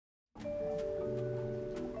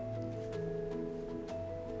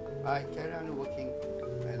Alright, carry on working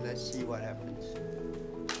and let's see what happens.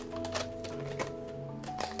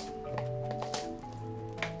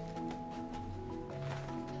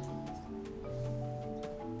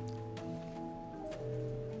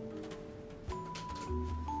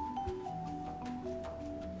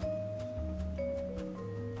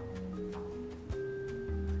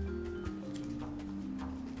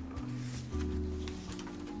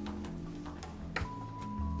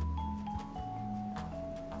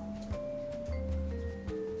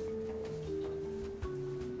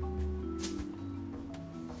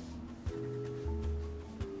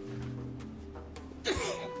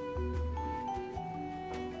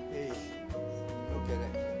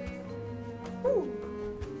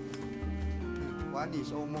 One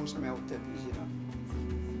is almost melted, you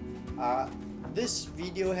know. This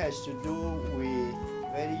video has to do with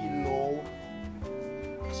very low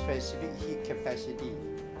specific heat capacity.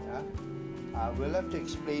 We'll have to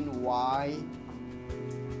explain why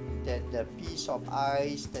that the piece of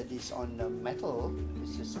ice that is on the metal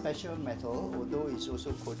is a special metal, although it's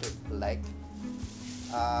also coated black.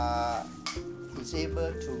 It's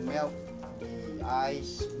able to melt the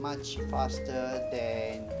ice much faster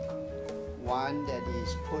than one that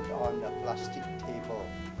is put on a plastic table,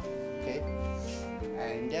 okay,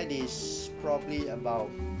 and that is probably about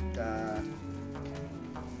I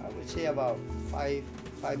would say about 5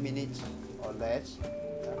 minutes or less,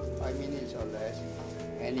 5 minutes or less.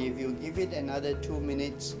 And if you give it another 2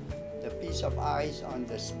 minutes, the piece of ice on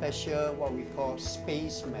the special, what we call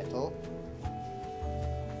space metal,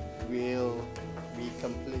 will be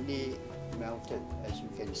completely melted, as you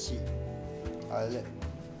can see.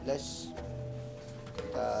 Let's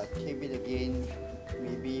tape it again,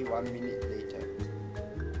 maybe 1 minute later.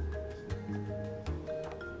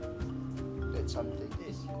 That's something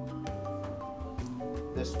this.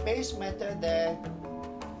 The space metal there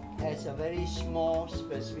has a very small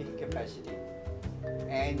specific capacity,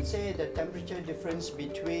 and say the temperature difference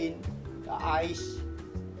between the ice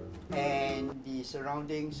and the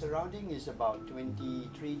surrounding is about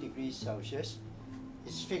 23 degrees Celsius.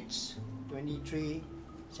 It's fixed 23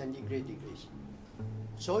 centigrade degrees.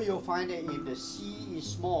 So you'll find that if the C is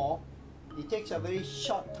small, it takes a very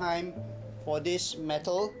short time for this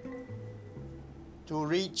metal to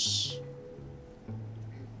reach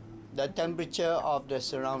the temperature of the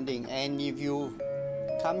surrounding. And if you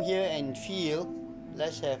come here and feel,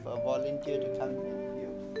 let's have a volunteer to come and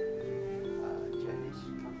feel. Janice,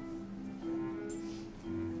 come.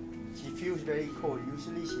 She feels very cold.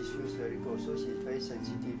 Usually she feels very cold, so she's very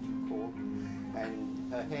sensitive to cold, and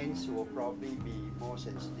her hands will probably be more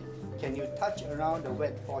sensitive. Can you touch around the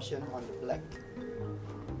wet portion on the black?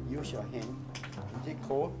 Use your hand. Is it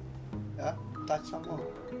cold? Yeah? Touch some more.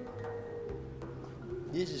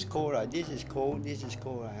 This is cold, right? This is cold. This is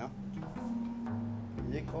cold, right? Huh?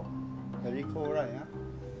 Is it cold? Very cold, right?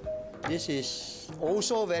 Huh? This is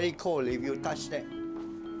also very cold if you touch that.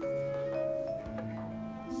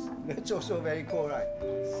 That's also very cold, right?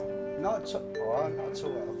 Not so. Oh, not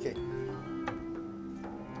so. Okay.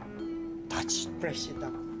 Touch. Press it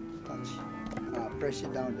down. Touch. Press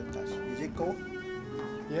it down. The touch. Is it cold?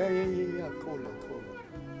 Yeah. Colder.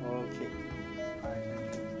 Okay.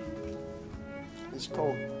 It's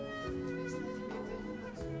cold.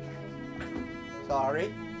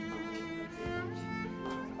 Sorry.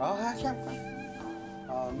 Oh, come.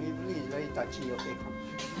 Maybelline is very touchy. Okay, come.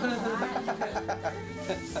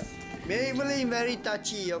 Maybelline very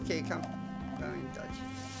touchy. Okay, come. Very touchy.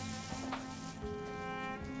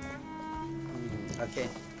 Okay,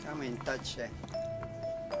 come and touch that.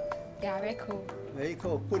 Yeah, very cool. Very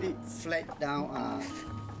cold. Put it flat down.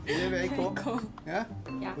 Is it very cold? Very cold. Yeah?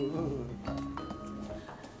 Yeah. Ooh.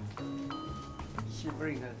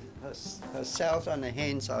 Shivering, her cells on the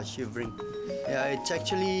hands are shivering. Yeah, it's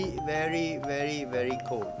actually very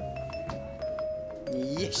cold.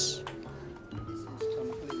 Yes. This is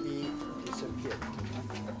completely disappeared.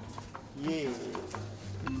 Yeah.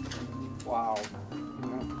 Wow.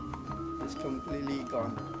 It's completely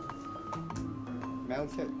gone.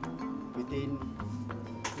 Melted within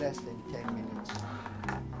less than 10 minutes.